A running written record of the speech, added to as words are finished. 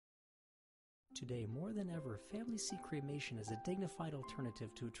Today, more than ever, families see cremation as a dignified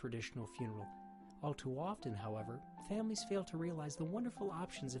alternative to a traditional funeral. All too often, however, families fail to realize the wonderful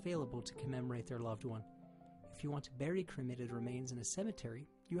options available to commemorate their loved one. If you want to bury cremated remains in a cemetery,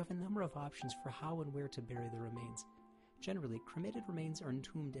 you have a number of options for how and where to bury the remains. Generally, cremated remains are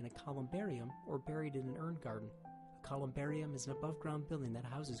entombed in a columbarium or buried in an urn garden. A columbarium is an above-ground building that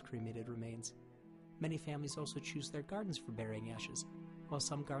houses cremated remains. Many families also choose their gardens for burying ashes. While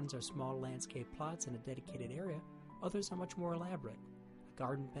some gardens are small landscape plots in a dedicated area, others are much more elaborate. A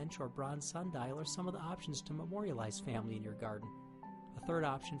garden bench or bronze sundial are some of the options to memorialize family in your garden. A third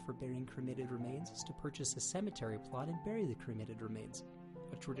option for burying cremated remains is to purchase a cemetery plot and bury the cremated remains.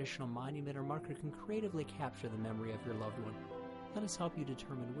 A traditional monument or marker can creatively capture the memory of your loved one. Let us help you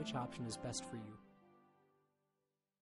determine which option is best for you.